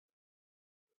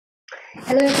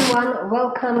Hello everyone,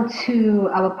 welcome to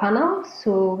our panel.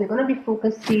 So we're going to be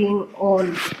focusing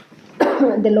on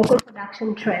the local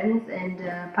production trends and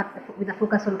with a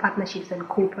focus on partnerships and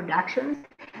co-productions.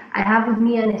 I have with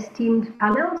me an esteemed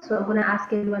panel, so I'm going to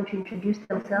ask everyone to introduce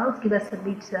themselves, give us a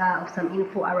bit of some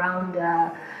info around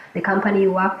the company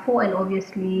you work for, and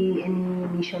obviously any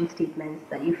mission statements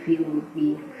that you feel would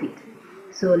be fit.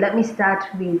 So let me start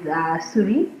with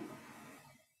Suri.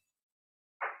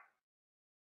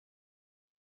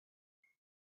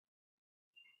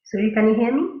 Suri, can you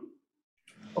hear me?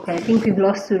 Okay, I think we've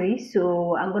lost Suri,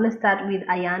 so I'm going to start with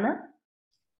Ayana.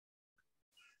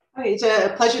 Hi, it's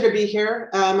a pleasure to be here.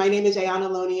 My name is Ayana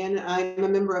Lonian. I'm a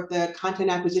member of the content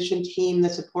acquisition team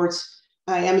that supports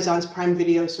Amazon's Prime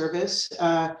Video service.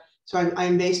 So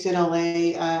I'm based in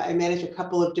LA. I manage a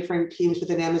couple of different teams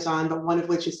within Amazon, but one of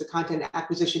which is the content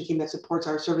acquisition team that supports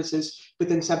our services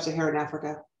within Sub-Saharan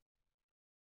Africa.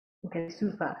 Okay,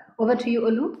 super. Over to you,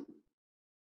 Olu.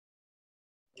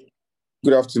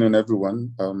 Good afternoon,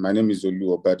 everyone. My name is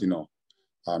Olu Obadino.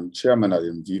 I'm chairman at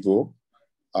Envivo,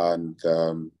 and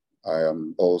I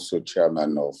am also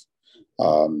chairman of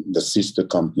the sister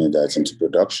company that's into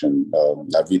production,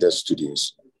 La Vida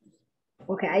Studios.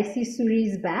 Okay, I see Suri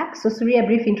is back. So Suri, a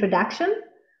brief introduction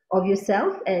of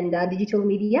yourself and digital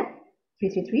media,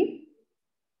 333.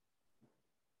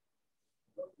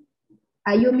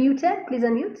 Are you muted? Please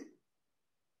unmute.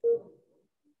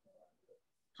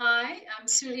 Hi, I'm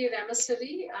Suri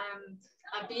Ramasuri.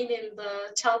 I've been in the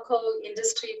telco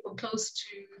industry for close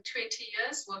to 20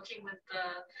 years, working with the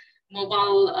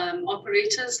mobile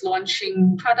operators,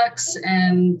 launching products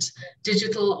and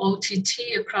digital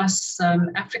OTT across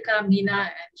Africa, MENA,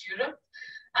 and Europe.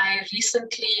 I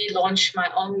recently launched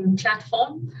my own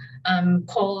platform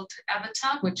called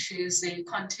Avatar, which is a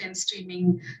content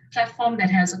streaming platform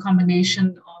that has a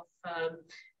combination of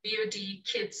VOD,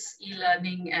 kids,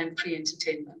 e-learning, and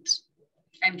pre-entertainment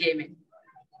and gaming.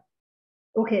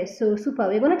 Okay, so super.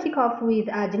 We're going to kick off with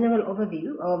a general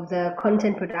overview of the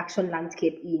content production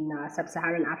landscape in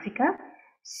Sub-Saharan Africa.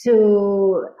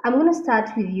 So I'm going to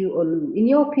start with you, Olu. In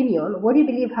your opinion, what do you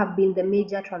believe have been the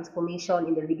major transformation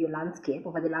in the video landscape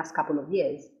over the last couple of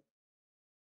years?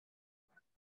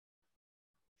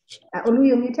 Olu,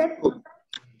 you're muted?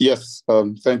 Yes,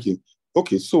 thank you.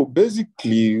 Okay, so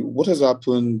basically what has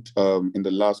happened in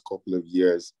the last couple of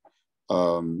years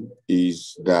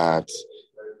is that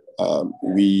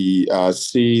we are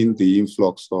seeing the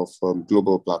influx of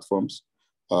global platforms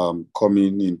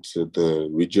coming into the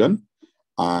region.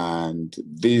 And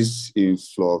this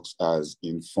influx has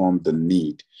informed the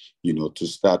need, to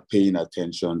start paying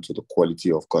attention to the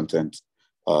quality of content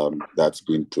that's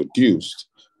been produced,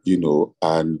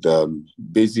 and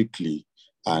basically,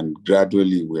 and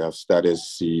gradually we have started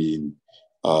seeing,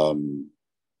 in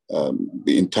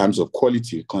terms of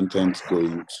quality, content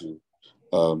going to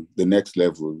the next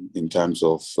level in terms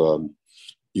of,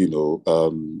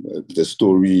 the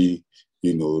story,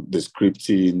 the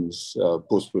scriptings,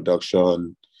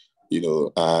 post-production,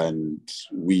 and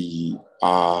we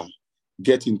are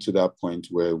getting to that point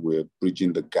where we're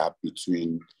bridging the gap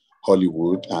between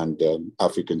Hollywood and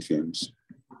African films.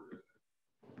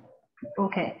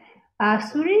 Okay.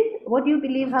 Suri, what do you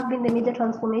believe have been the major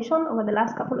transformation over the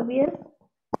last couple of years?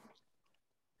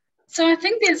 So I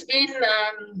think there's been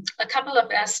a couple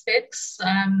of aspects.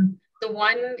 The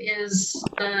one is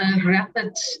the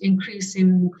rapid increase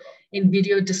in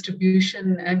video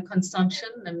distribution and consumption.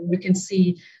 And we can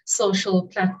see social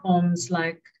platforms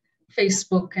like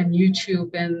Facebook and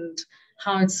YouTube and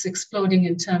how it's exploding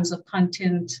in terms of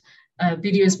content,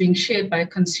 videos being shared by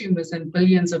consumers and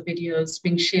billions of videos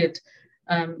being shared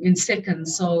in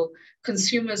seconds. So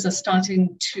consumers are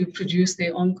starting to produce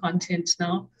their own content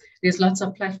now. There's lots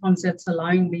of platforms that's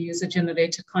allowing the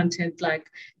user-generated content like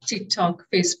TikTok,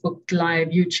 Facebook Live,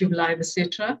 YouTube Live,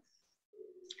 etc.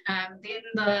 Then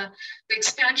the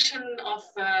expansion of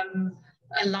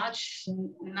a large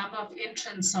number of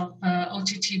entrants of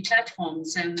OTT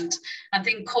platforms. And I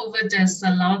think COVID has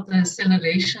allowed the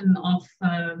acceleration of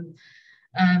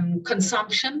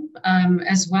consumption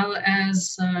as well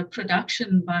as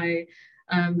production by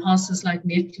houses like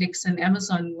Netflix and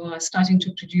Amazon, who are starting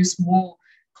to produce more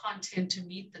content to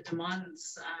meet the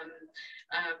demands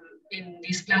in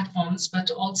these platforms,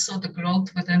 but also the growth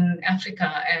within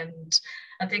Africa. And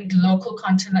I think local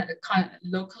content,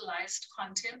 localized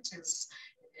content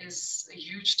is a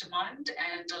huge demand,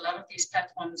 and a lot of these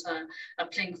platforms are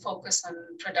playing focus on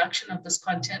production of this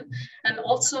content. And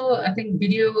also, I think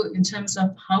video in terms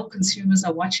of how consumers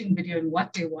are watching video and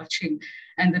what they're watching,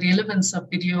 and the relevance of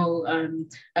video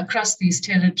across these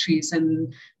territories.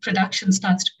 And production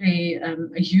starts to play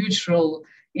a huge role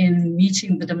in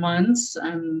meeting the demands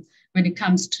when it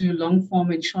comes to long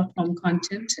form and short form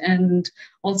content, and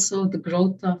also the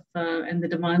growth of and the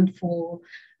demand for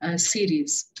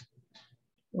series.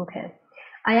 Okay.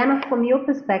 Ayana, from your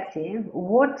perspective,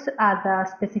 what are the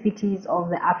specificities of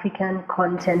the African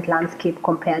content landscape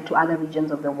compared to other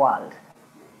regions of the world?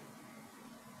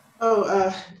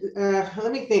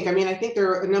 Let me think. I mean, I think there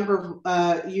are a number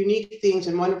of unique things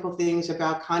and wonderful things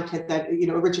about content that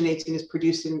originates and is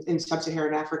produced in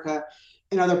sub-Saharan Africa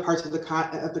and other parts of the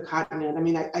continent. I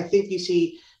mean, I think you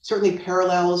see certainly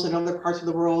parallels in other parts of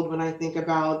the world when I think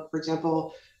about, for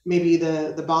example, maybe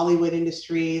the Bollywood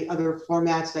industry, other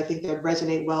formats that I think that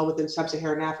resonate well within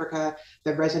sub-Saharan Africa,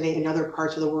 that resonate in other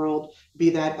parts of the world, be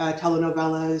that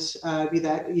telenovelas, be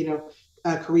that,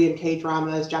 Korean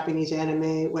K-dramas, Japanese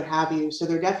anime, what have you. So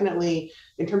they're definitely,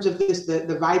 in terms of this,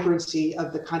 the vibrancy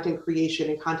of the content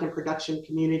creation and content production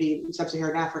community in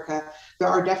sub-Saharan Africa, there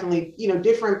are definitely,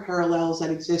 different parallels that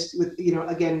exist with,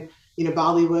 again,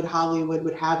 Bollywood, Hollywood,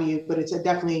 what have you, but it's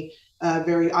definitely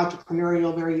very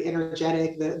entrepreneurial, very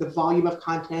energetic, the volume of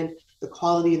content, the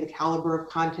quality and the caliber of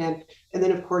content, and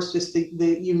then of course just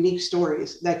the unique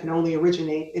stories that can only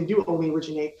originate and do only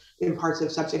originate in parts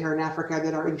of sub-Saharan Africa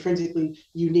that are intrinsically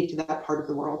unique to that part of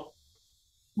the world.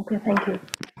 Okay, thank you.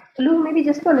 Lou, maybe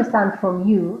just to understand from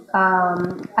you,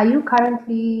 have you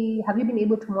been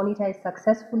able to monetize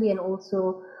successfully, and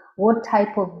also what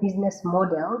type of business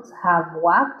models have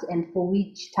worked and for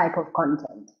which type of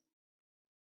content?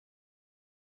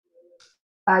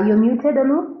 You're muted,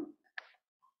 Olu?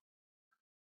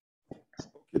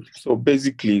 So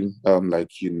basically,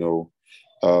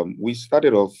 we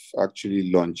started off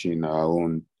actually launching our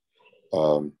own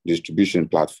distribution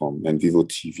platform, and Vivo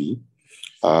TV.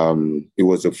 It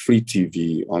was a free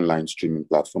TV online streaming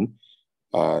platform.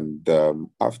 And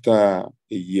after a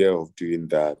year of doing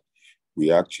that, we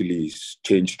actually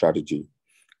changed strategy.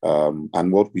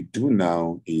 And what we do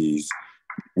now is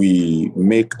we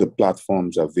make the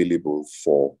platforms available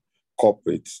for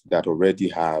corporates that already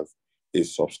have a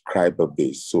subscriber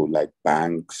base. So like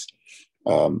banks,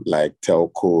 like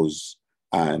telcos,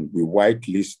 and we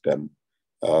whitelist them.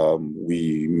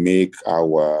 We make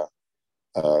our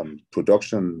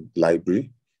production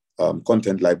library,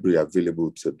 content library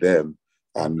available to them.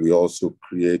 And we also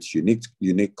create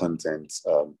unique content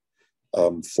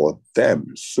for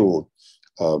them. So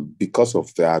because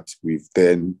of that, we've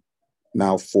then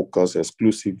now focused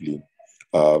exclusively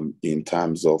in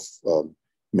terms of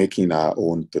making our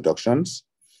own productions.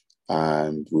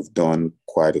 And we've done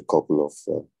quite a couple of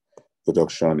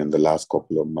production in the last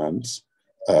couple of months.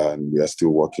 And we are still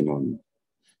working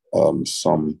on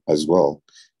some as well.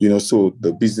 So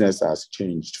the business has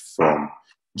changed from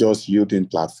just yielding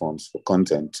platforms for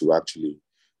content to actually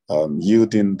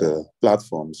yielding the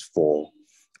platforms for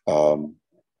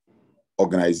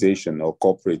organization or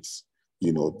corporates,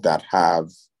 that have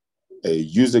a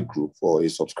user group or a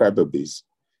subscriber base,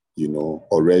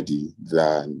 already,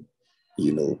 than,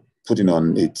 putting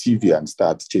on a TV and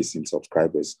start chasing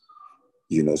subscribers,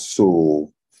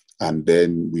 so, and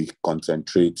then we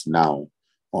concentrate now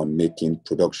on making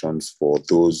productions for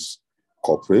those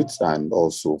corporates and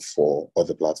also for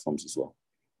other platforms as well.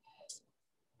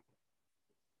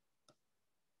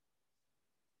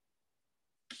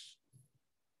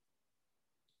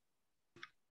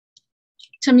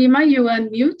 Tamima, you are on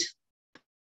mute.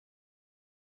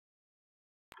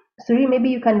 Suri, maybe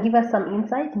you can give us some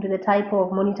insight into the type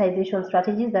of monetization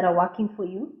strategies that are working for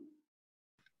you.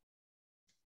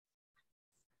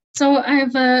 So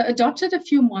I've adopted a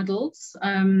few models.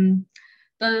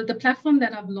 The platform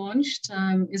that I've launched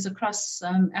is across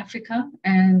Africa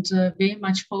and very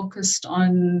much focused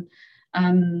on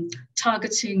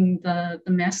targeting the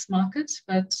mass market.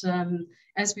 But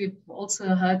as we've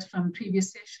also heard from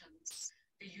previous sessions,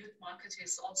 the youth market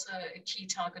is also a key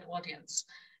target audience.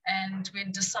 And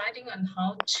when deciding on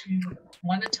how to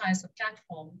monetize a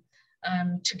platform,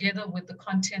 together with the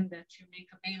content that you make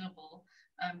available,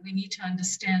 we need to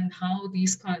understand how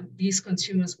these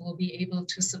consumers will be able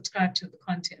to subscribe to the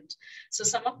content. So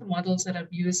some of the models that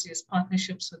I've used is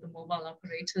partnerships with the mobile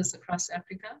operators across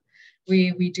Africa,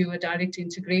 where we do a direct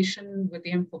integration with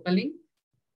them for billing,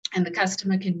 and the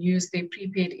customer can use their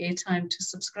prepaid airtime to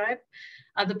subscribe.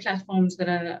 Other platforms that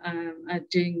are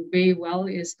doing very well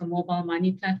is the mobile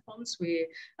money platforms, where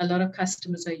a lot of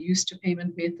customers are used to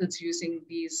payment methods using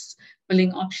these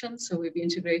billing options. So we've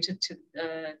integrated to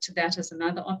that as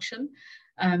another option.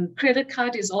 Credit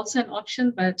card is also an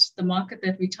option, but the market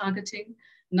that we're targeting,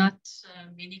 not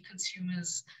many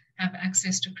consumers have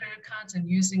access to credit cards and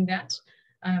using that.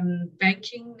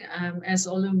 Banking, as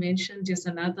Olu mentioned, is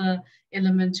another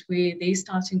element where they're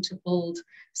starting to build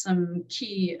some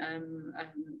key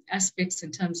aspects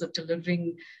in terms of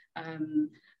delivering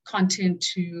content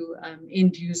to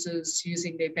end users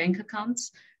using their bank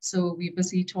accounts. So we're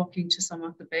busy talking to some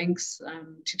of the banks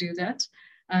to do that.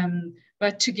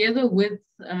 But together with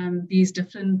these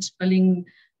different billing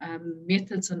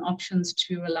methods and options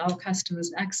to allow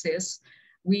customers access,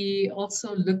 we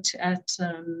also looked at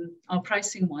our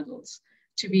pricing models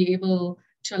to be able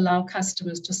to allow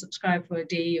customers to subscribe for a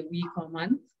day, a week, or a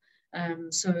month.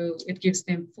 So it gives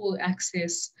them full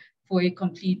access for a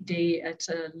complete day at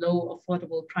a low,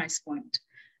 affordable price point.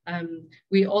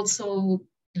 We also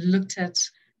looked at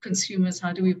consumers,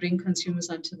 how do we bring consumers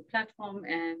onto the platform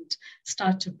and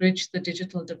start to bridge the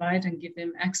digital divide and give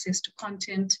them access to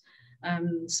content.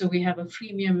 So we have a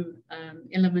freemium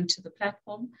element to the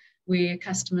platform where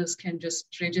customers can just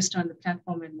register on the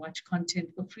platform and watch content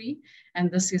for free. And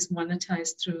this is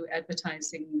monetized through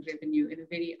advertising revenue in a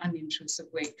very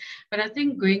unintrusive way. But I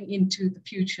think going into the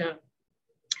future,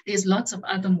 there's lots of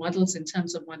other models in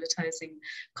terms of monetizing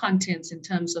contents, in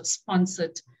terms of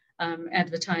sponsored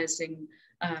advertising,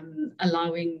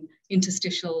 allowing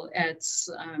interstitial ads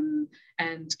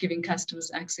and giving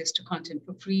customers access to content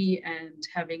for free and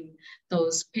having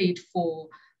those paid for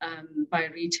by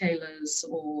retailers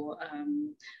or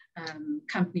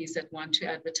companies that want to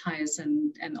advertise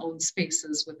and own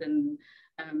spaces within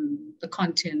the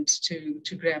content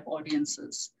to grab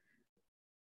audiences.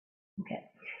 Okay.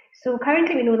 So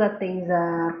currently we know that there is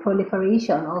a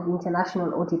proliferation of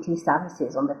international OTT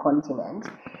services on the continent.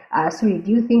 Suri, do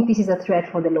you think this is a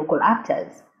threat for the local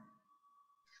actors?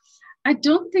 I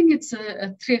don't think it's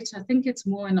a threat. I think it's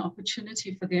more an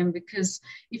opportunity for them, because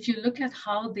if you look at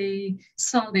how they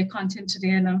sell their content today,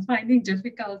 and I'm finding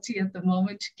difficulty at the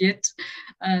moment to get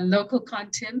local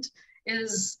content,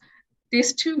 is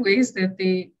there's two ways that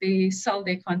they sell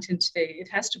their content today. It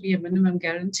has to be a minimum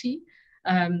guarantee,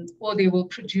 or they will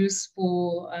produce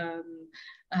for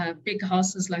big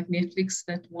houses like Netflix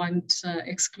that want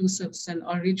exclusives and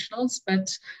originals,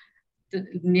 but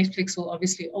Netflix will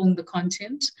obviously own the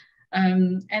content.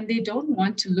 And they don't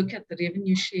want to look at the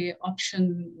revenue share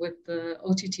option with the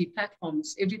OTT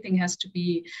platforms. Everything has to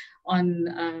be on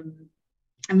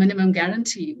a minimum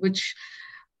guarantee, which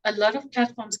a lot of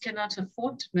platforms cannot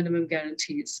afford minimum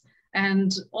guarantees.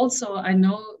 And also, I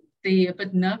know they're a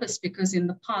bit nervous because in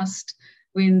the past,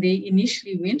 when they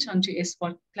initially went onto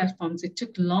SVOD platforms, it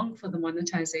took long for the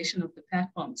monetization of the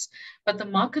platforms, but the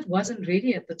market wasn't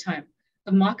ready at the time.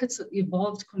 The market's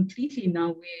evolved completely now,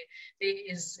 where there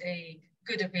is a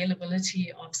good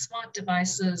availability of smart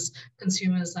devices.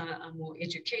 Consumers are more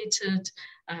educated.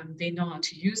 They know how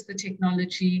to use the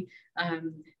technology.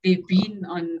 They've been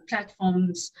on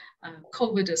platforms.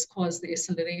 COVID has caused the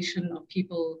acceleration of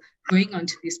people going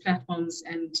onto these platforms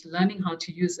and learning how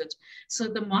to use it. So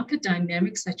the market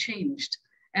dynamics are changed.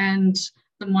 And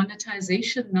the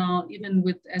monetization now, even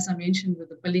with, as I mentioned, with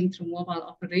the billing through mobile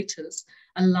operators,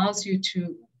 allows you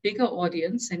to bigger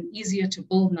audience and easier to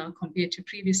build now compared to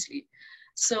previously.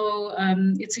 So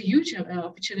it's a huge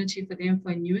opportunity for them for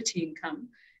annuity income.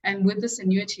 And with this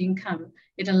annuity income,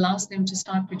 it allows them to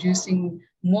start producing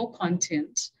more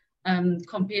content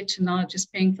compared to now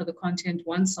just paying for the content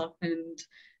once off, and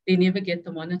they never get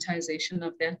the monetization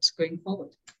of that going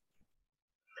forward.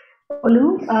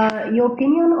 Olu, your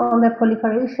opinion on the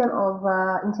proliferation of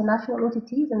international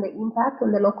OTTs and the impact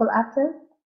on the local actors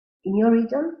in your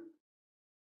region?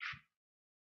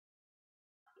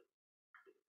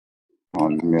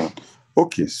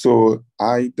 Okay, so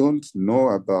I don't know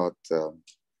about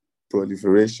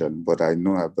proliferation, but I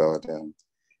know about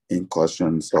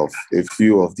incursions of a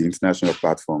few of the international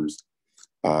platforms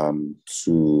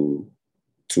to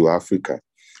Africa.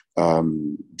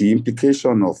 The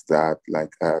implication of that,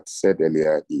 like I had said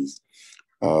earlier, is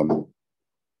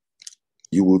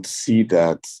you would see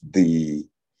that the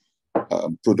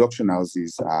production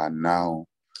houses are now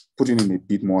putting in a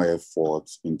bit more effort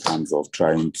in terms of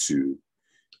trying to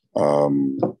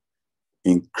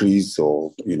increase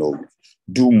or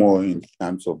do more in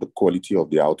terms of the quality of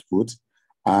the output.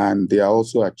 And they are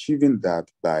also achieving that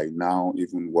by now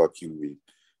even working with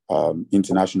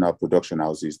international production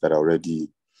houses that are already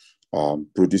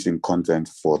producing content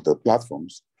for the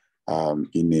platforms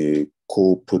in a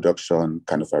co-production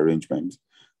kind of arrangement.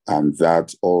 And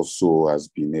that also has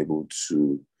been able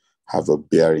to have a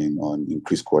bearing on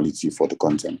increased quality for the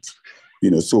content.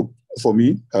 So for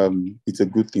me, it's a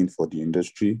good thing for the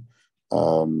industry.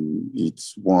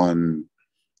 It's one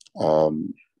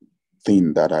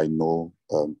thing that I know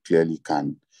clearly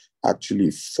can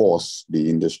actually force the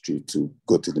industry to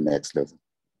go to the next level.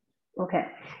 Okay,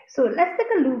 so let's take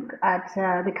a look at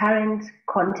the current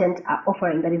content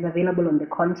offering that is available on the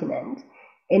continent,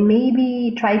 and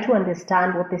maybe try to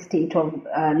understand what the state of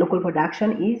local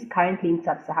production is currently in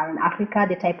sub-Saharan Africa,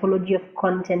 the typology of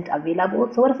content available.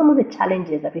 So what are some of the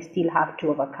challenges that we still have to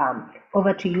overcome?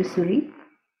 Over to you, Suri.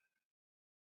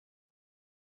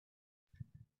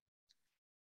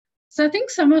 So I think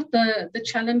some of the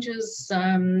challenges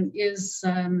is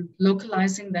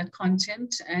localizing that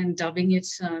content and dubbing it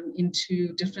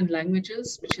into different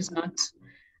languages, which is not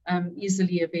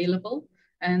easily available.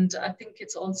 And I think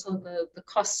it's also the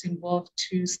costs involved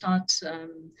to start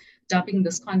dubbing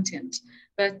this content.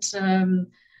 But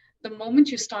the moment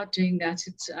you start doing that,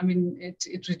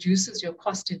 it reduces your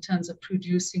cost in terms of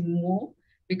producing more,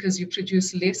 because you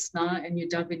produce less now and you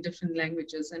dub in different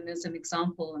languages. And as an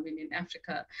example, I mean, in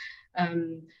Africa,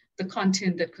 the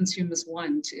content that consumers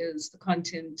want is the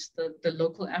content, the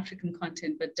local African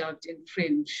content, but dubbed in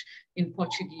French, in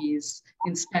Portuguese,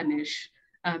 in Spanish,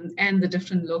 and the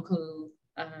different local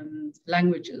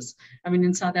languages. I mean,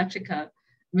 in South Africa,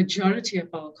 majority of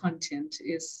our content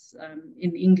is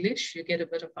in English. You get a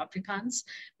bit of Afrikaans,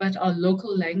 but our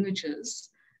local languages,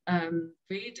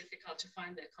 very difficult to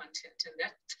find that content. And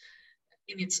that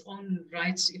in its own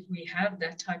right, if we have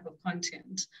that type of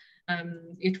content,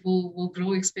 it will grow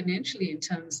exponentially in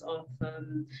terms of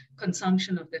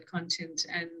consumption of that content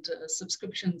and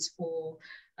subscriptions for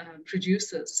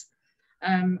producers.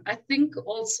 I think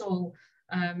also,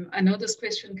 I know this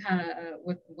question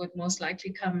would most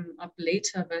likely come up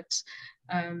later, but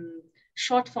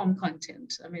short form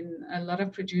content. I mean, a lot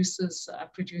of producers are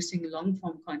producing long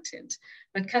form content,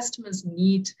 but customers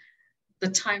need the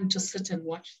time to sit and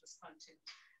watch this content.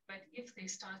 But if they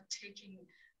start taking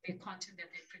the content that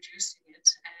they're producing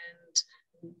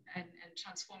it and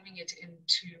transforming it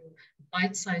into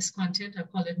bite-sized content, I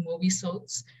call it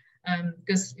mobisodes,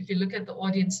 because if you look at the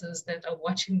audiences that are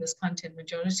watching this content,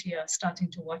 majority are starting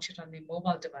to watch it on their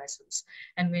mobile devices.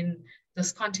 And when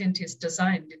this content is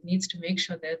designed, it needs to make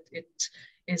sure that it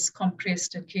is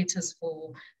compressed and caters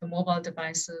for the mobile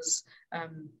devices.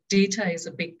 Data is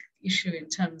a big issue in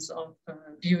terms of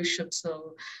viewership.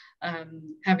 So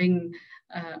having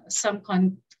some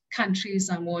countries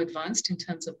are more advanced in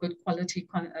terms of good quality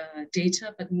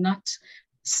data, but not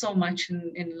so much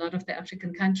in a lot of the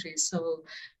African countries. So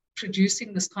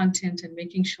producing this content and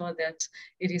making sure that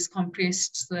it is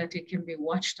compressed so that it can be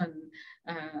watched on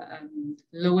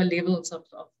lower levels of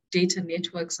data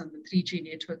networks on the 3G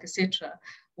network, etc.,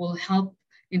 will help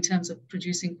in terms of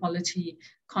producing quality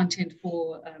content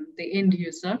for the end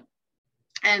user.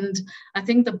 And I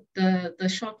think the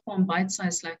short form bite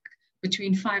size, like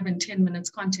between 5 and 10 minutes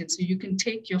content, so you can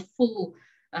take your full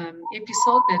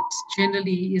episode that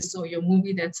generally is, or your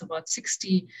movie that's about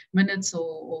 60 minutes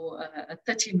or a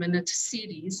 30-minute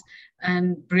series,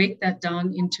 and break that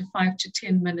down into 5 to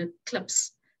 10 minute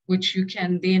clips, which you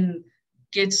can then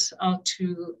get out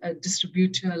to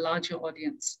distribute to a larger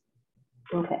audience.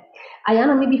 Okay.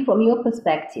 Ayana, maybe from your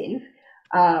perspective,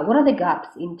 what are the gaps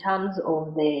in terms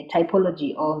of the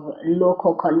typology of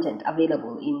local content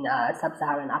available in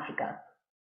sub-Saharan Africa?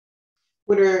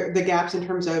 What are the gaps in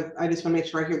terms of, I just want to make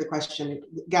sure I hear the question,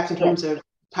 gaps in terms of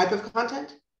type of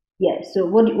content? Yes, so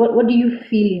what do you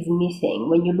feel is missing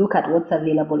when you look at what's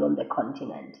available on the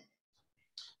continent?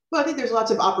 Well, I think there's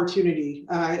lots of opportunity.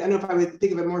 I don't know if I would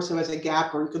think of it more so as a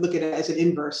gap, or you could look at it as an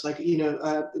inverse, like, you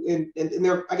know, and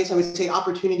there, I guess I would say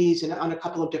opportunities on a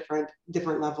couple of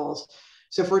different levels.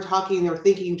 So if we're talking or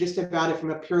thinking just about it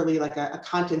from a purely like a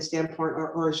content standpoint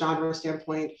or a genre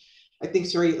standpoint, I think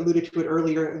Suri alluded to it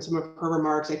earlier in some of her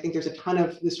remarks. I think there's a ton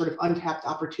of this sort of untapped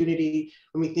opportunity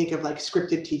when we think of like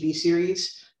scripted TV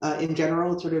series in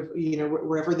general, sort of, you know,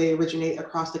 wherever they originate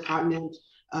across the continent.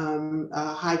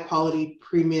 High quality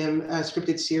premium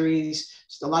scripted series,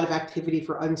 just a lot of activity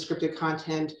for unscripted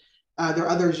content. There are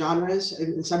other genres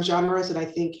and subgenres that I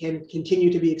think can continue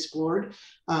to be explored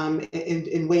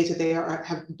in ways that they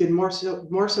have been more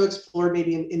so explored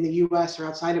maybe in the US or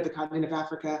outside of the continent of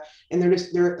Africa. And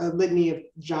they're a litany of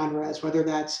genres, whether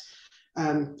that's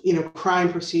you know,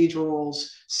 crime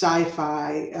procedurals,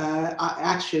 sci-fi,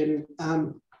 action,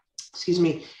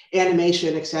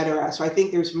 animation, etc. So I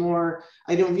think there's more,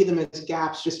 I don't view them as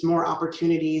gaps, just more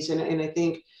opportunities. And I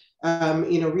think,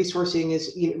 you know, resourcing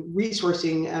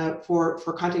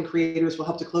for content creators will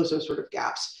help to close those sort of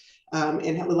gaps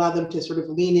and allow them to sort of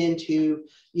lean into,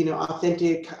 you know,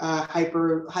 authentic,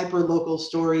 hyper local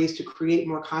stories to create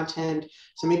more content.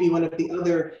 So maybe one of the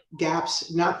other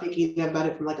gaps, not thinking about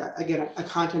it from like a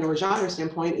content or a genre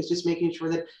standpoint, is just making sure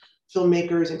that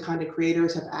filmmakers and content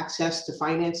creators have access to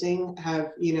financing,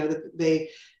 they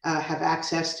have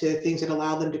access to things that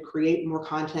allow them to create more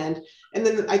content. And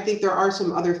then I think there are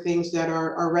some other things that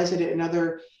are resident in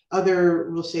other,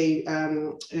 we'll say,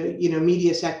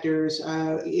 media sectors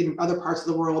in other parts of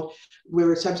the world,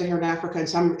 where sub-Saharan Africa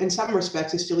in some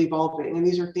respects is still evolving. And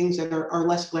these are things that are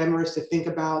less glamorous to think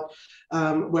about,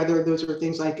 whether those are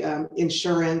things like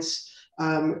insurance,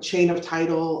 chain of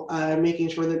title, making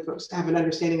sure that folks have an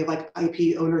understanding of like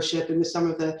IP ownership and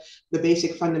some of the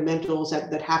basic fundamentals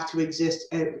that have to exist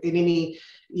in any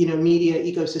media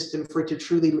ecosystem for it to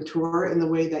truly mature in the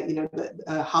way that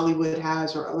Hollywood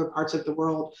has or other parts of the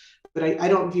world. But I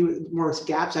don't view it more as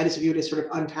gaps. I just view it as sort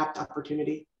of untapped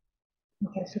opportunity.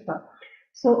 Okay, super.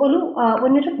 So Olu,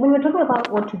 when we're talking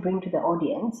about what to bring to the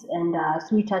audience, and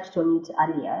Sui touched on it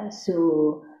earlier,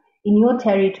 so in your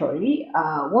territory,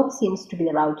 what seems to be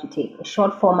the route to take?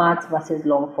 Short formats versus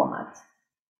long formats?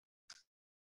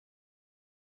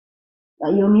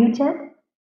 You're muted.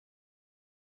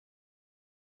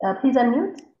 Please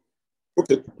unmute.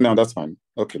 Okay, no, that's fine.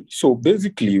 Okay, so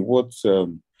basically what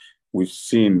we've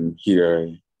seen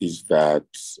here is that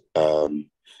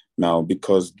now,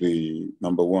 because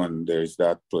number one, there is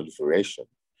that proliferation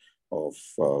of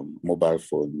mobile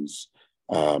phones,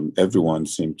 everyone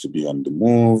seems to be on the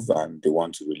move and they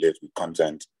want to relate with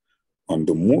content on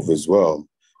the move as well.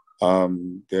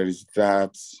 There is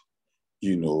that,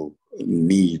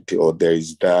 need, or there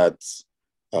is that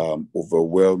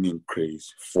overwhelming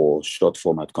craze for short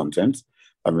format content.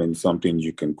 I mean, something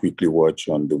you can quickly watch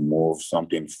on the move,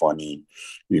 something funny,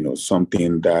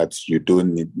 something that you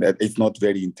don't need. It's not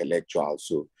very intellectual,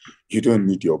 so you don't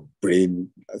need your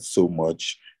brain so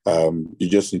much. You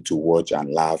just need to watch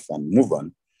and laugh and move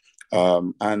on.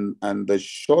 And the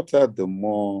shorter, the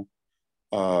more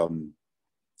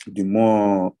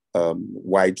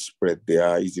widespread they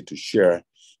are, easy to share,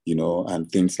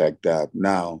 and things like that.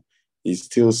 Now, it's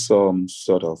still some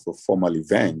sort of a formal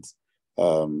event.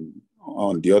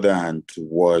 On the other hand, to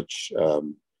watch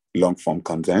long form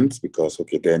content, because,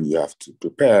 then you have to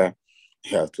prepare,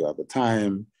 you have to have the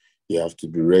time, you have to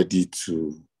be ready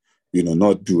to,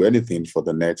 not do anything for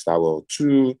the next hour or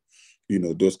two,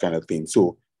 those kind of things.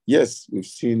 So, yes, we've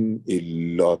seen a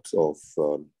lot of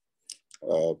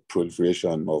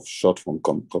proliferation of short form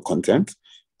content.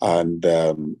 And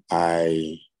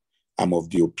I am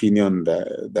of the opinion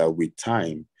that with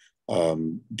time,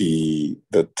 the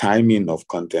timing of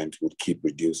content would keep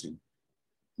reducing.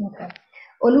 Okay.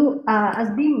 Olu, as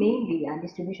being mainly a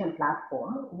distribution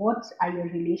platform, what are your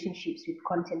relationships with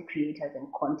content creators and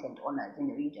content owners in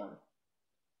the region?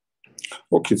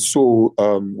 Okay, so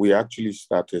we actually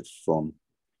started from,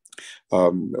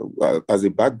 as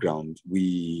a background,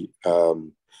 we are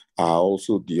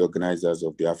also the organizers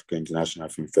of the Africa International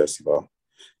Film Festival.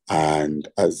 And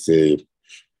as a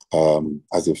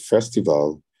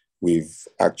festival, we've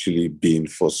actually been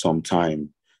for some time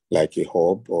like a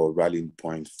hub or rallying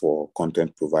point for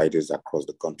content providers across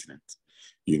the continent.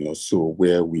 So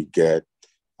where we get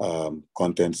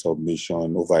content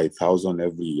submission over 1,000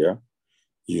 every year,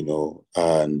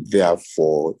 and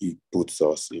therefore it puts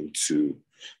us into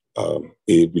a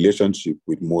relationship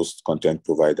with most content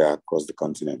providers across the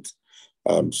continent.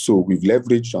 So we've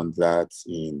leveraged on that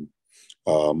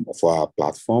for our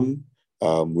platform.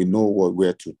 We know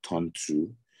where to turn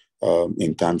to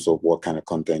in terms of what kind of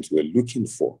content we're looking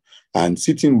for. And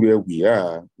sitting where we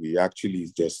are, we actually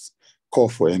just call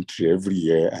for entry every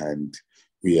year, and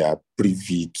we are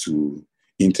privy to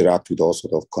interact with all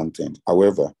sorts of content.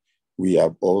 However, we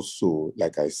have also,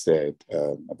 like I said,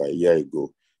 about a year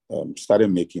ago,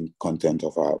 started making content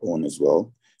of our own as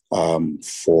well,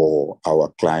 for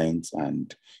our clients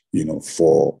and,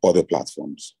 for other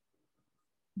platforms.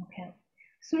 Okay.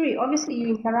 Suri, obviously you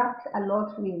interact a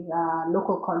lot with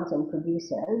local content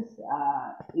producers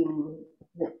in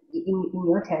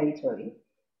your territory.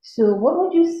 So what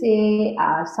would you say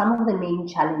are some of the main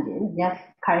challenges they're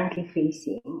currently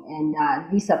facing? And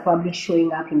these are probably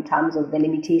showing up in terms of the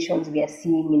limitations we are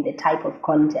seeing in the type of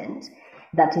content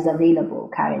that is available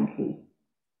currently.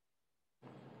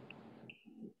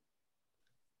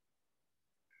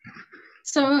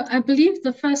 So I believe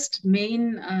the first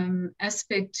main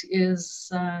aspect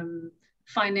is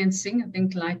financing. I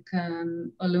think like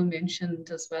Olu mentioned,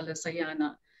 as well as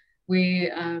Ayana,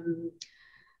 where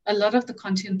a lot of the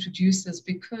content producers,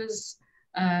 because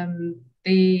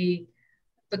the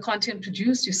content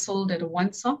produced is sold at a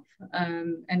once-off,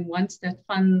 and once that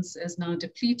funds is now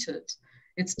depleted,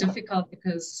 it's difficult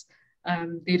because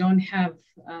they don't have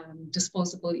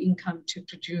disposable income to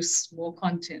produce more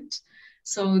content.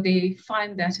 So they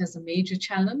find that as a major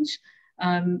challenge.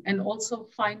 and also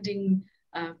finding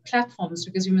platforms,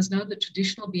 because you must know the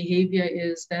traditional behavior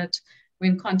is that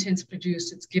when content's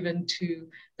produced, it's given to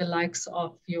the likes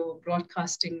of your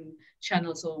broadcasting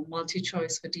channels or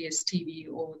multi-choice for DSTV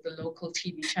or the local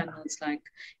TV channels like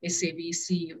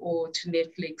SABC or to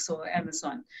Netflix or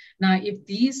Amazon. Now, if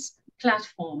these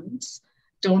platforms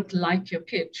don't like your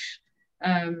pitch,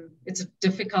 it's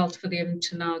difficult for them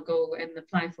to now go and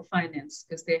apply for finance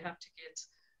because they have to get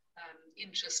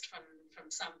interest from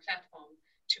some platform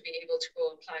to be able to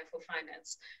go apply for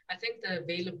finance. I think the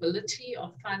availability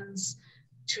of funds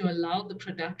to allow the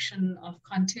production of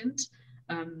content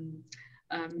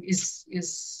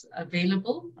is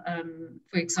available.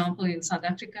 For example, in South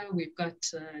Africa, we've got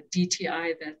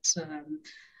DTI that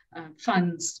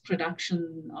funds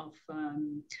production of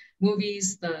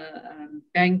movies. The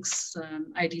banks,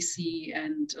 IDC,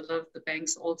 and a lot of the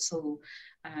banks also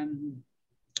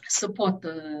support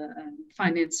the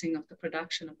financing of the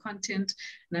production of content.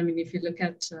 And I mean, if you look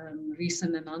at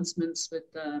recent announcements with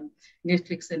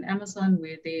Netflix and Amazon,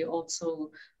 where they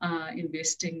also are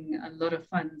investing a lot of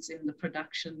funds in the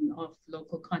production of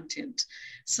local content.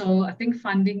 So I think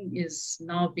funding is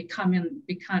now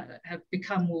have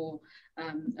become more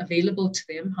available to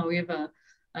them. However,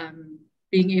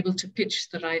 being able to pitch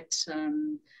the right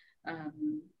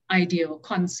idea or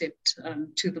concept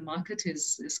to the market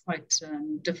is quite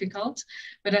difficult.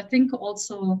 But I think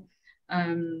also,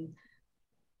 I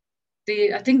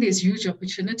think there's huge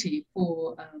opportunity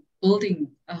for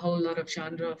building a whole lot of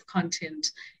genre of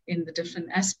content in the different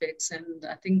aspects. And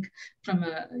I think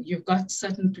you've got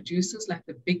certain producers, like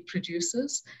the big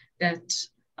producers that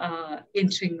are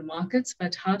entering the markets,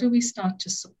 but how do we start to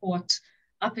support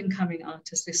up and coming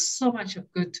artists? There's so much of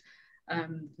good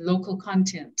local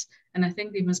content. And I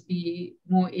think there must be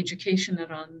more education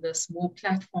around this, more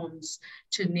platforms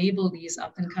to enable these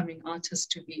up and coming artists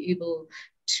to be able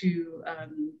to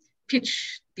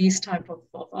pitch these type of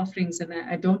offerings. And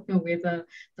I don't know whether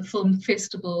the film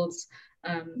festivals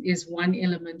is one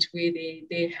element where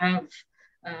they have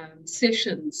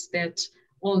sessions that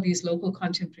all these local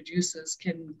content producers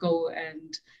can go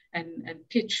and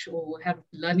pitch or have a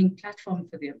learning platform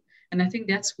for them. And I think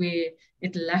that's where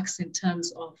it lacks in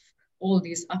terms of all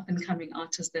these up and coming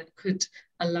artists that could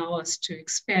allow us to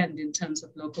expand in terms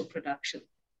of local production.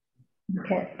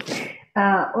 Okay.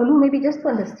 Olu, maybe just to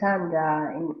understand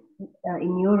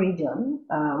in your region,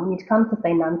 when it comes to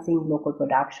financing local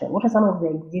production, what are some of the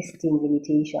existing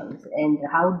limitations and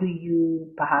how do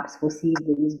you perhaps foresee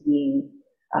those being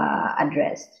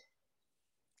addressed?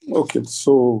 Okay,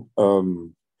 so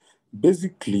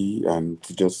basically, and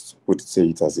to just say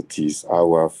it as it is,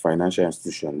 our financial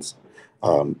institutions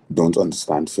don't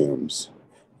understand films.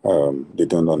 They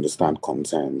don't understand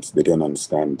content. They don't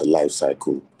understand the life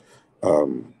cycle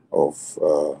of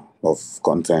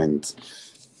content.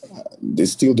 They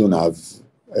still don't have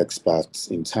experts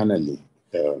internally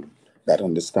that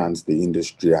understands the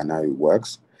industry and how it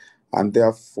works. And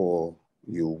therefore,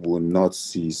 you will not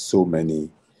see so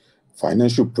many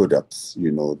financial products,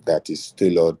 that is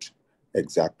tailored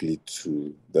exactly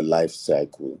to the life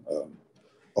cycle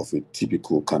of a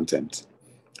typical content.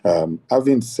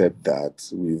 Having said that,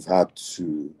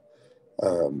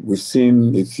 we've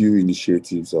seen a few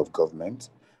initiatives of government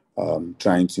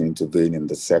trying to intervene in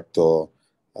the sector.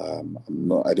 I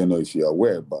don't know if you're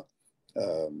aware, but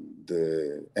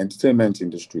the entertainment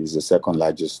industry is the second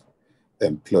largest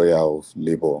employer of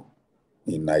labor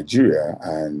in Nigeria,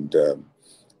 and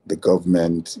the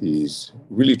government is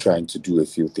really trying to do a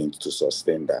few things to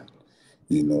sustain that,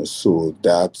 so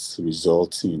that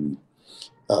results in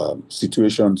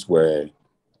situations where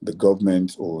the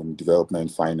government-owned development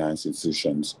finance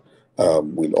institutions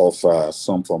will offer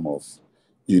some form of,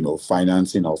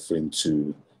 financing offering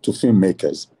to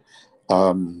filmmakers.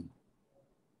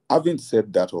 Having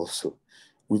said that also,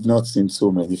 we've not seen so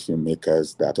many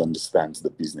filmmakers that understand the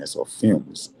business of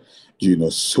films,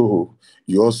 so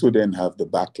you also then have the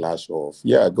backlash of,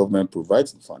 government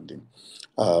provides the funding,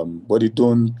 but they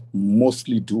don't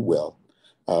mostly do well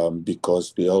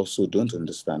because they also don't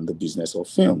understand the business of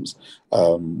films.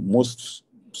 Most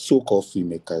so-called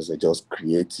filmmakers are just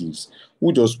creatives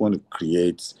who just want to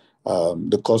create.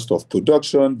 The cost of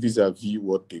production vis-a-vis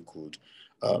what they could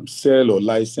sell or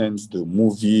license the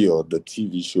movie or the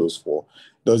TV shows for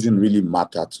doesn't really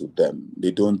matter to them.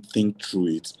 They don't think through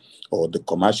it or the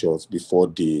commercials before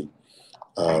they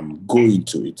go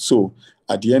into it. So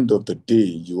at the end of the day,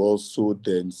 you also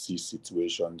then see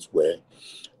situations where,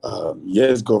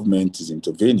 yes, government is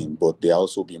intervening, but they're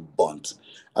also being burnt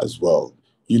as well.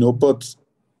 But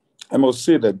I must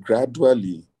say that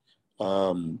gradually,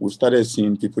 we started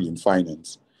seeing people in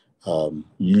finance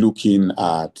looking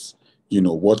at,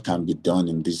 what can be done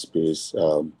in this space.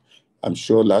 I'm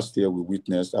sure last year we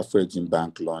witnessed Afrexim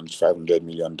Bank launch $500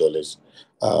 million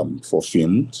for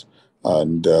films.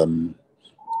 And,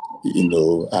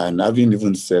 and having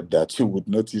even said that, you would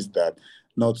notice that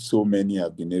not so many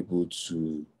have been able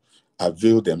to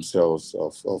avail themselves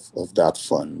of that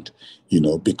fund,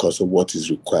 because of what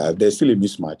is required. There's still a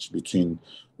mismatch between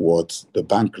what the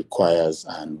bank requires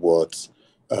and what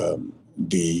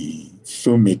the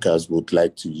filmmakers would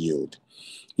like to yield.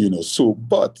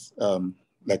 But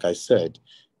like I said,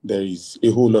 there is a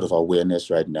whole lot of awareness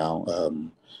right now.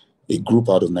 A group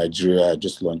out of Nigeria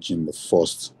just launching the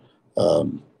first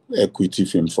equity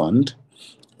film fund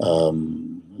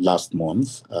last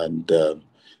month, and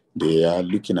they are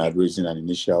looking at raising an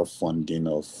initial funding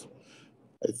of,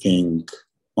 I think,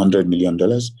 $100 million.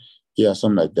 Yeah,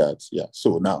 something like that. Yeah.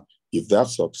 So now, if that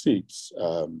succeeds,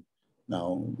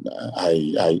 now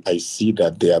I see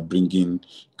that they are bringing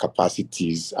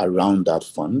capacities around that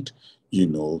fund.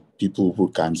 People who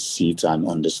can sit and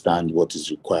understand what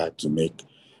is required to make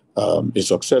a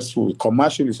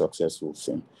commercially successful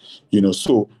film.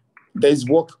 So there's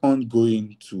work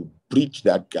ongoing to bridge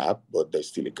that gap, but there's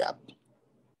still a gap.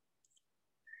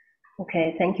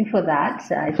 Okay, thank you for that.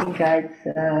 I think it's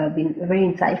been very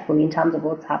insightful in terms of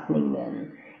what's happening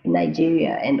in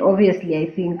Nigeria. And obviously, I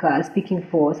think speaking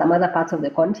for some other parts of the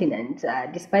continent,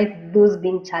 despite those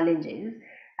being challenges,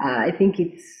 I think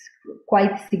it's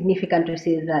quite significant to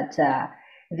say that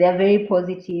they're very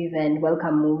positive and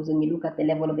welcome moves when you look at the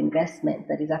level of investment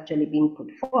that is actually being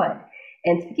put forward.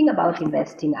 And speaking about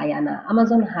investing, Ayana,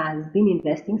 Amazon has been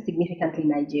investing significantly in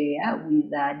Nigeria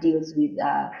with deals with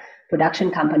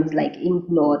production companies like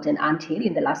Inknot and Anthill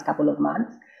in the last couple of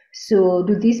months. So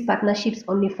do these partnerships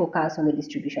only focus on the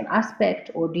distribution aspect,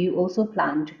 or do you also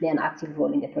plan to play an active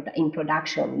role in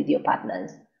production with your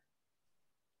partners?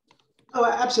 Oh,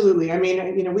 absolutely. I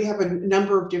mean, we have a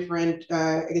number of different,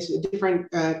 different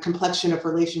complexion of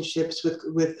relationships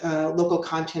with local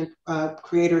content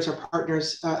creators or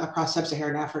partners across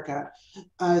sub-Saharan Africa.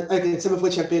 Again, some of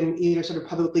which have been, sort of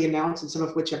publicly announced, and some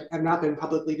of which have not been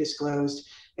publicly disclosed.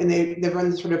 And they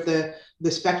run sort of the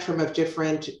spectrum of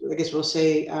different, I guess we'll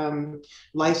say,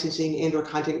 licensing and/or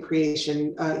content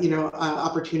creation,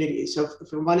 opportunities. So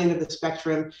from one end of the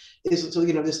spectrum is,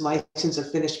 this license of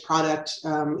finished product,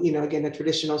 again, a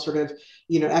traditional sort of,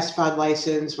 SVOD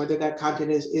license, whether that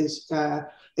content is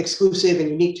exclusive and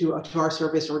unique to our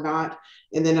service or not.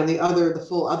 And then on the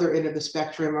full other end of the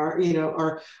spectrum are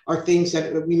things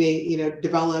that we may,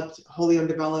 develop, wholly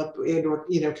undeveloped, and/or,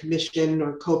 commission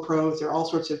or co-pros. There are all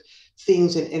sorts of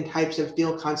things and types of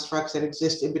deal constructs that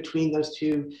exist in between those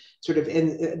two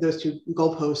those two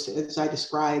goalposts, as I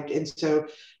described. And so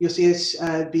you'll see us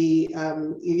have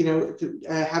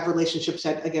relationships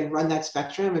that, again, run that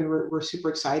spectrum, and we're super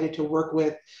excited to work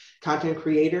with content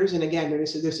creators. And again,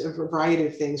 there's a variety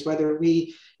of things, whether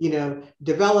we,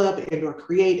 develop and/or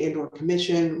create and/or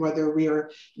commission, whether we are,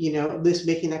 this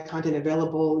making that content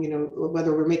available,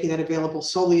 whether we're making that available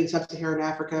solely in sub-Saharan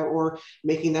Africa or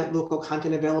making that local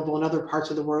content available in other parts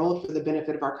of the world for the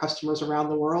benefit of our customers around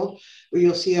the world, where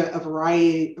you'll see a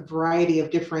variety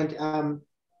of different,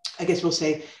 I guess we'll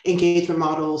say, engagement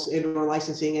models and/or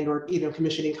licensing and/or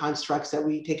commissioning constructs that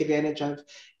we take advantage of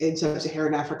in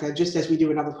sub-Saharan Africa, just as we do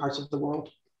in other parts of the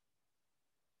world.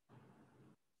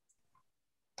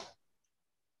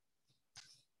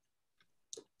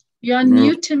 You're on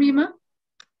mute, Tamima.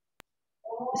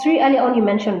 Sri, earlier on you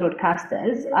mentioned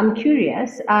broadcasters. I'm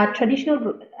curious, are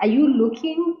you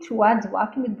looking towards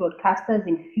working with broadcasters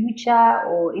in future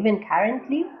or even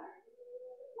currently?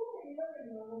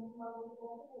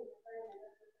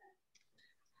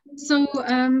 So,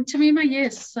 Tamima,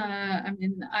 yes.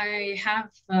 I have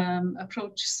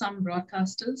approached some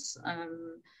broadcasters,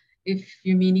 if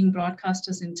you're meaning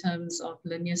broadcasters in terms of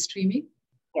linear streaming.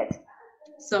 Yes.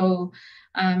 So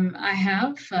I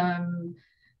have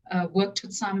worked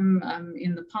with some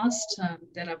in the past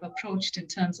that I've approached in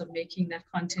terms of making that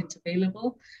content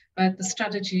available. But the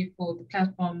strategy for the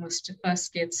platform was to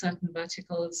first get certain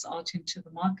verticals out into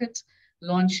the market,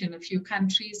 launch in a few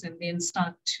countries, and then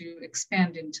start to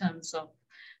expand in terms of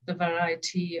the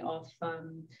variety of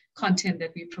content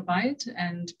that we provide,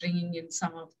 and bringing in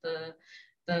some of the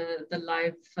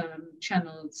live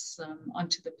channels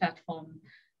onto the platform,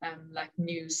 like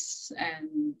news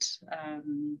and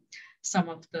some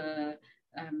of the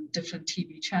different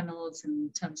TV channels,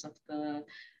 in terms of the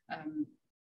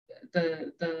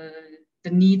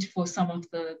need for some of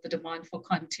the demand for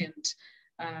content,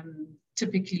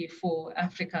 typically for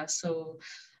Africa. So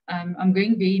I'm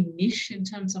going very niche in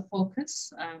terms of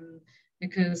focus,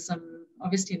 because I'm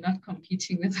obviously not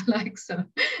competing with the likes of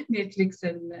Netflix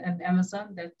and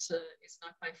Amazon. That is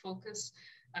not my focus.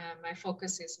 My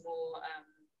focus is more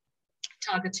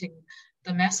targeting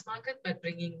the mass market, but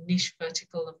bringing niche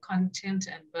vertical of content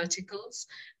and verticals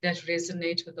that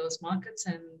resonate with those markets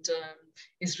and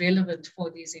is relevant for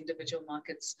these individual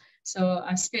markets. So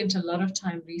I spent a lot of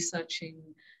time researching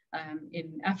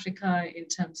in Africa in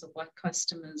terms of what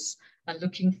customers are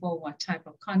looking for, what type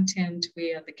of content,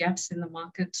 where are the gaps in the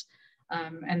market.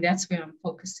 And that's where I'm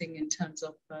focusing in terms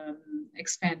of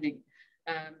expanding.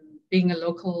 Being a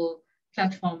local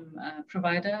platform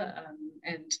provider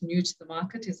and new to the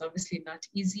market is obviously not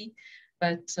easy,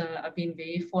 but I've been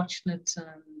very fortunate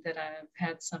that I've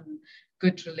had some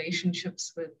good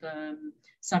relationships with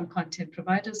some content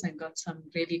providers and got some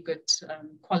really good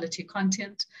quality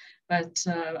content. But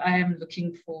I am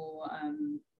looking for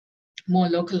more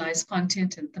localized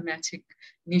content and thematic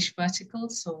niche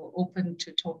verticals, so open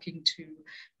to talking to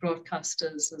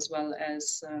broadcasters as well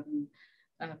as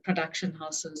production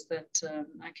houses that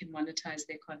I can monetize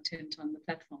their content on the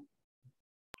platform.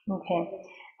 Okay.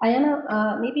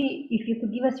 Ayana, maybe if you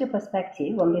could give us your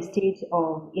perspective on the state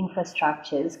of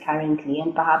infrastructures currently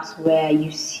and perhaps where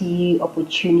you see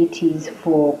opportunities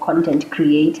for content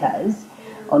creators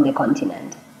on the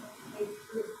continent.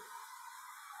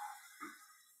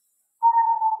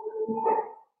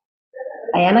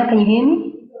 Ayana, can you hear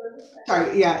me?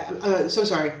 Sorry, yeah, so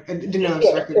sorry. I didn't know I was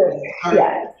talking.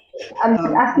 Yeah. I'm just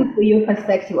asking for your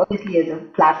perspective, obviously, as a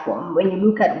platform, when you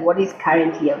look at what is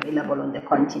currently available on the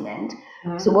continent.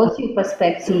 So what's your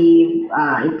perspective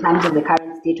in terms of the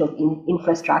current state of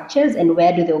infrastructures and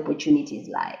where do the opportunities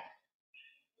lie?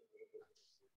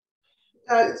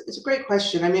 It's a great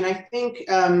question. I mean, I think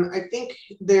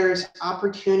there's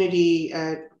opportunity.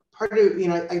 Part of,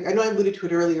 I know I alluded to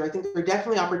it earlier. I think there's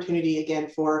definitely opportunity again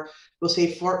for, we'll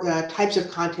say, for types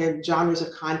of content, genres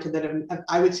of content that have,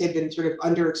 I would say, been sort of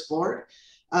underexplored,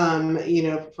 for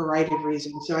a variety of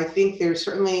reasons. So I think there's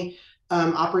certainly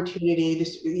opportunity,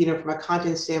 just, from a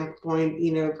content standpoint,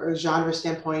 a genre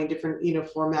standpoint, different,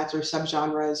 formats or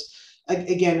subgenres.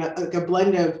 Again, a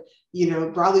blend of,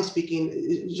 broadly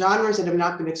speaking, genres that have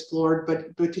not been explored,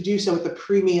 but to do so with a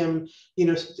premium,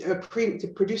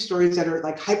 to produce stories that are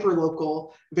like hyper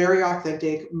local, very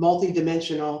authentic,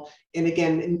 multidimensional, and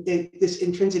again, this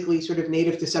intrinsically sort of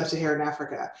native to sub-Saharan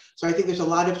Africa. So I think there's a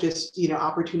lot of just,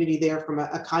 opportunity there from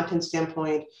a content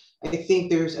standpoint. I think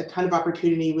there's a ton of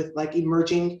opportunity with like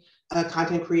emerging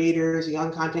content creators,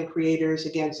 young content creators.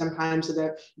 Again, sometimes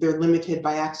they're limited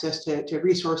by access to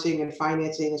resourcing and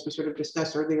financing, as we sort of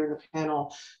discussed earlier in the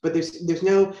panel. But there's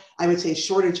no, I would say,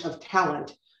 shortage of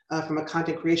talent from a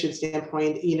content creation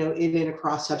standpoint, in and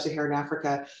across sub-Saharan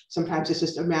Africa. Sometimes it's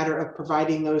just a matter of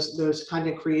providing those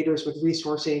content creators with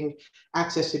resourcing,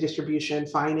 access to distribution,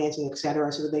 financing, et cetera,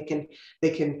 so that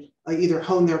they can either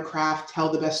hone their craft,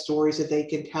 tell the best stories that they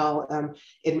can tell,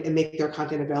 and make their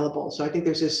content available. So I think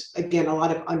there's this, again, a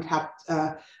lot of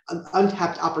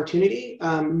untapped opportunity,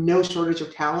 no shortage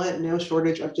of talent, no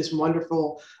shortage of just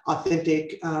wonderful,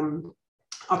 authentic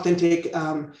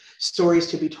stories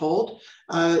to be told.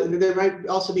 There might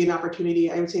also be an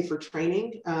opportunity, I would say, for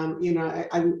training. We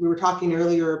were talking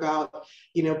earlier about,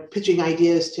 pitching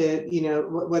ideas to,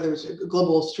 whether it's a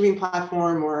global streaming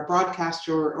platform or a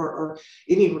broadcaster or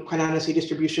any, quite honestly,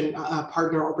 distribution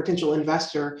partner or potential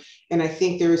investor. And I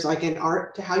think there's like an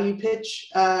art to how you pitch.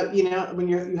 When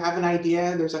you have an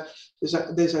idea, there's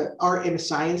an art and a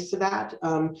science to that.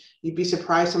 You'd be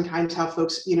surprised sometimes how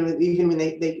folks, even when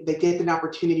they get an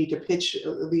opportunity to pitch,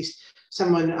 at least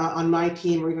someone on my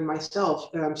team or even myself,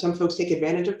 some folks take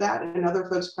advantage of that, and other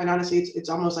folks, quite honestly, it's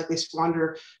almost like they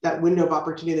squander that window of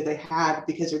opportunity that they had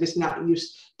because they're just not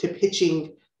used to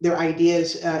pitching their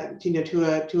ideas, to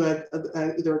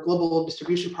either a global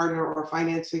distribution partner or a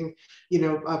financing,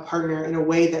 partner in a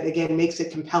way that, again, makes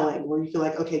it compelling, where you feel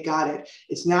like, okay, got it.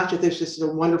 It's not that there's just a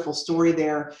wonderful story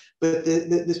there, but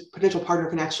this potential partner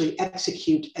can actually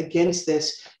execute against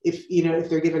this if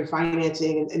they're given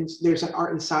financing, and there's an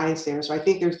art and science there. So I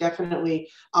think there's definitely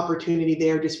opportunity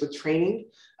there just with training,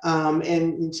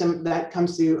 and some that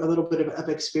comes through a little bit of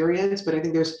experience, but I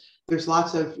think there's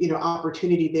lots of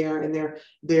opportunity there, and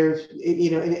there's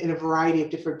in a variety of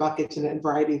different buckets and in a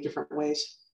variety of different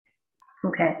ways.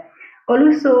 Okay.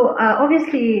 Also,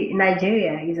 obviously,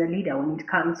 Nigeria is a leader when it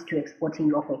comes to exporting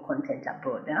local content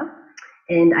abroad.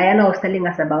 And Ayana was telling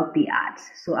us about the art.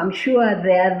 So I'm sure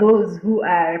there are those who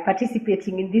are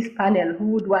participating in this panel who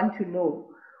would want to know,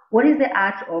 what is the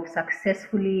art of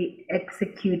successfully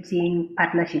executing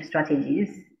partnership strategies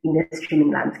in the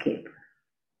streaming landscape?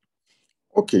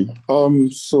 Okay,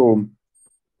 so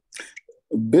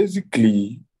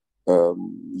Basically,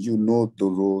 you know the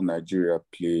role Nigeria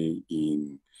play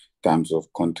in terms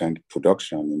of content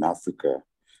production in Africa.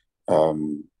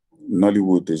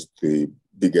 Nollywood is the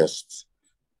biggest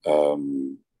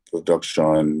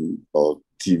production or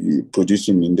TV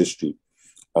producing industry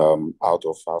out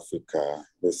of Africa.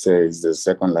 They say it's the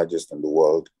second largest in the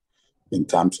world in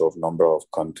terms of number of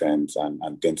content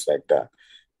and things like that.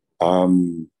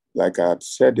 Like I had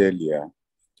said earlier,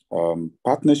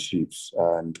 partnerships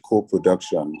and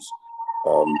co-productions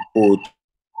both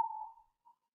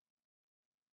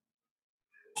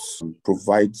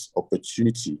provides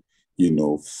opportunity,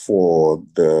 for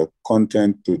the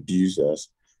content producers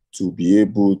to be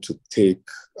able to take,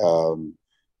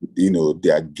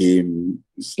 their game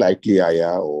slightly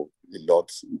higher or a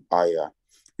lot higher,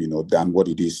 than what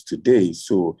it is today.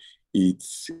 So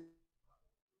it's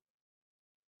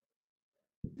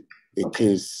a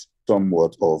case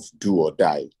somewhat of do or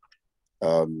die,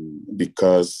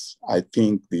 because I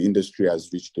think the industry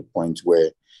has reached a point where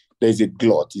there's a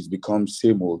glut. It's become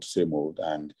same old,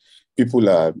 and people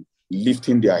are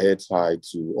lifting their heads high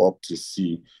to opt to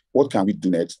see what can we do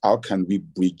next? How can we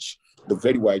bridge the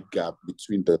very wide gap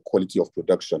between the quality of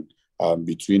production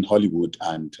between Hollywood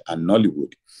and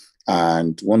Nollywood?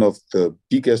 And one of the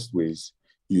biggest ways,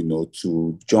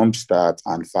 to jumpstart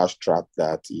and fast track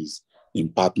that is in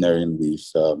partnering with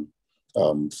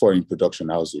foreign production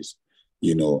houses,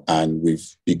 and we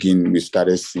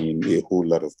started seeing a whole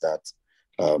lot of that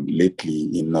lately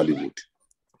in Nollywood.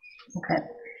 Okay.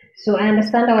 So I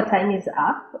understand our time is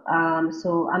up.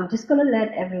 So I'm just going to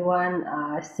let everyone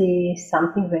say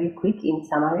something very quick in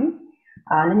summary.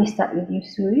 Let me start with you,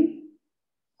 Suri.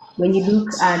 When you look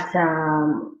at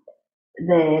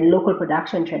the local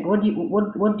production trend, what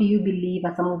do you believe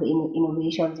are some of the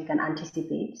innovations you can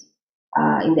anticipate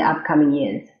in the upcoming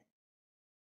years?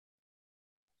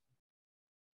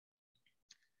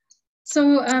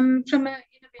 So from an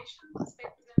innovation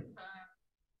perspective,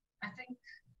 I think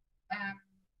a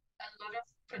lot of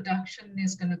production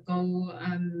is going to go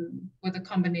with a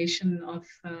combination of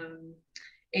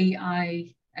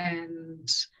AI and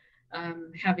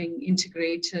having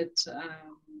integrated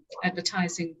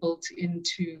advertising built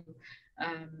into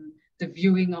the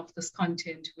viewing of this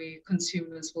content, where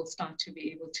consumers will start to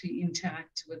be able to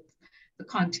interact with the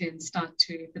content,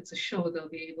 if it's a show, they'll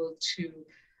be able to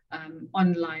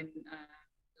online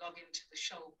log into the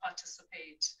show,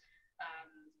 participate,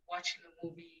 watching a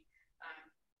movie,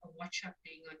 a WhatsApp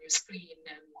being on your screen,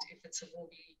 and if it's a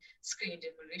movie screened in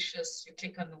Mauritius, you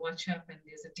click on the WhatsApp and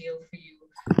there's a deal for you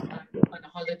on a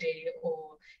holiday,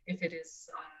 or if it is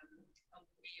a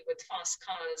movie with fast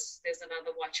cars, there's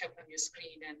another WhatsApp on your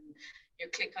screen and you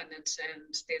click on it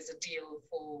and there's a deal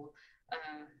for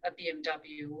a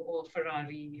BMW or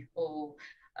Ferrari, or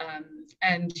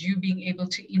and you being able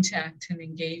to interact and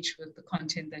engage with the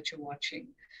content that you're watching.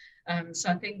 So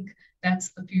I think that's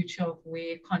the future of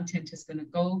where content is going to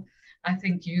go. I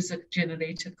think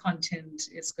user-generated content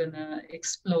is going to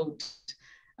explode,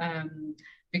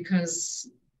 because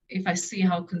if I see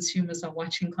how consumers are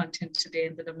watching content today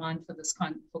and the demand for this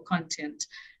for content,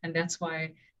 and that's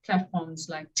why platforms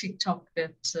like TikTok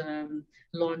that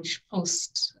launch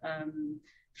post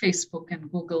Facebook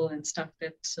and Google and stuff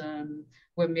that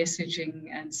were messaging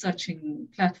and searching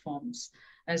platforms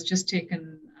has just taken,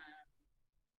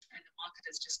 and the market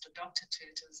has just adopted to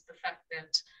it, is the fact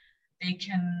that they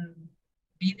can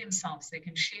be themselves, they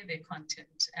can share their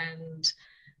content, and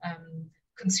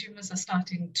consumers are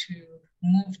starting to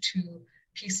move to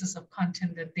pieces of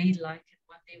content that they like and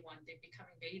what they want. They're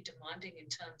becoming very demanding in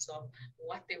terms of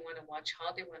what they want to watch,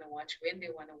 how they want to watch, when they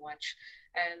want to watch.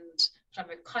 And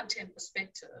from a content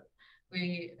perspective,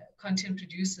 we content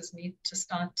producers need to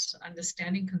start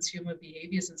understanding consumer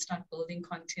behaviors and start building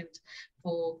content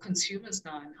for consumers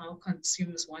now, and how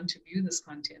consumers want to view this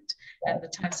content and the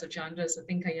types of genres. I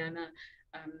think Ayana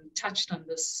touched on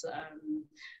this.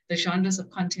 The genres of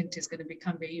content is going to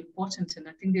become very important, and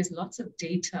I think there's lots of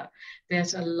data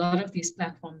that a lot of these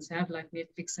platforms have, like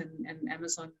Netflix and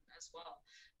Amazon as well,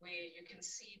 where you can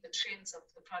see the trends of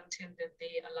the content that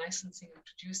they are licensing and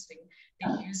producing.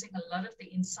 They're using a lot of the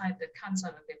insight that comes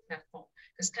out of their platform,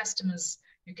 because customers,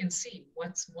 you can see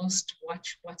what's most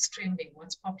watched, what's trending,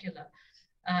 what's popular.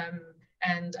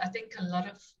 And I think a lot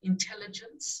of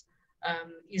intelligence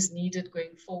is needed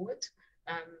going forward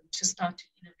to start to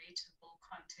innovate and build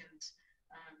content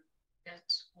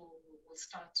that will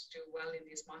start to do well in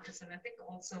these markets. And I think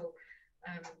also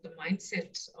the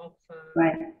mindset of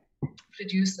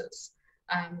producers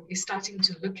is starting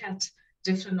to look at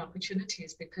different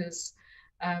opportunities, because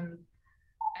and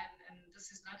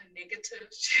this is not a negative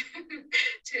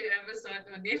to Amazon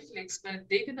or Netflix, but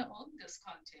they're going to own this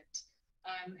content.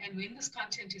 And when this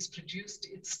content is produced,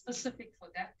 it's specific for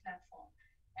that platform.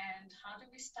 And how do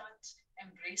we start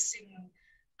embracing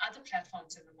other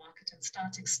platforms in the market and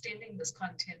start extending this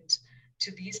content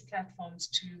to these platforms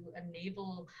to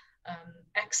enable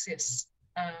access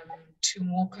to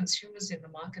more consumers in the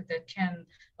market that can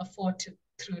afford to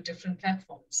through different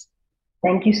platforms?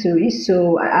 Thank you, Suri.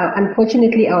 So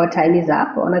unfortunately, our time is up.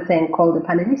 I want to thank all the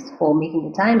panelists for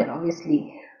making the time, and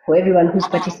obviously for everyone who's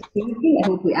participating. I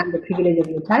hope we earned the privilege of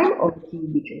your time. Over to you,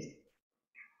 Beatrice.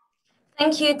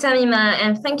 Thank you, Tamima,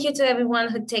 and thank you to everyone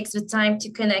who takes the time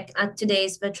to connect at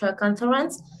today's virtual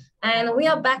conference. And we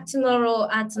are back tomorrow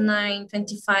at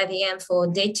 9:25 a.m. for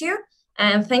day 2.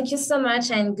 And thank you so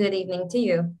much and good evening to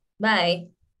you. Bye.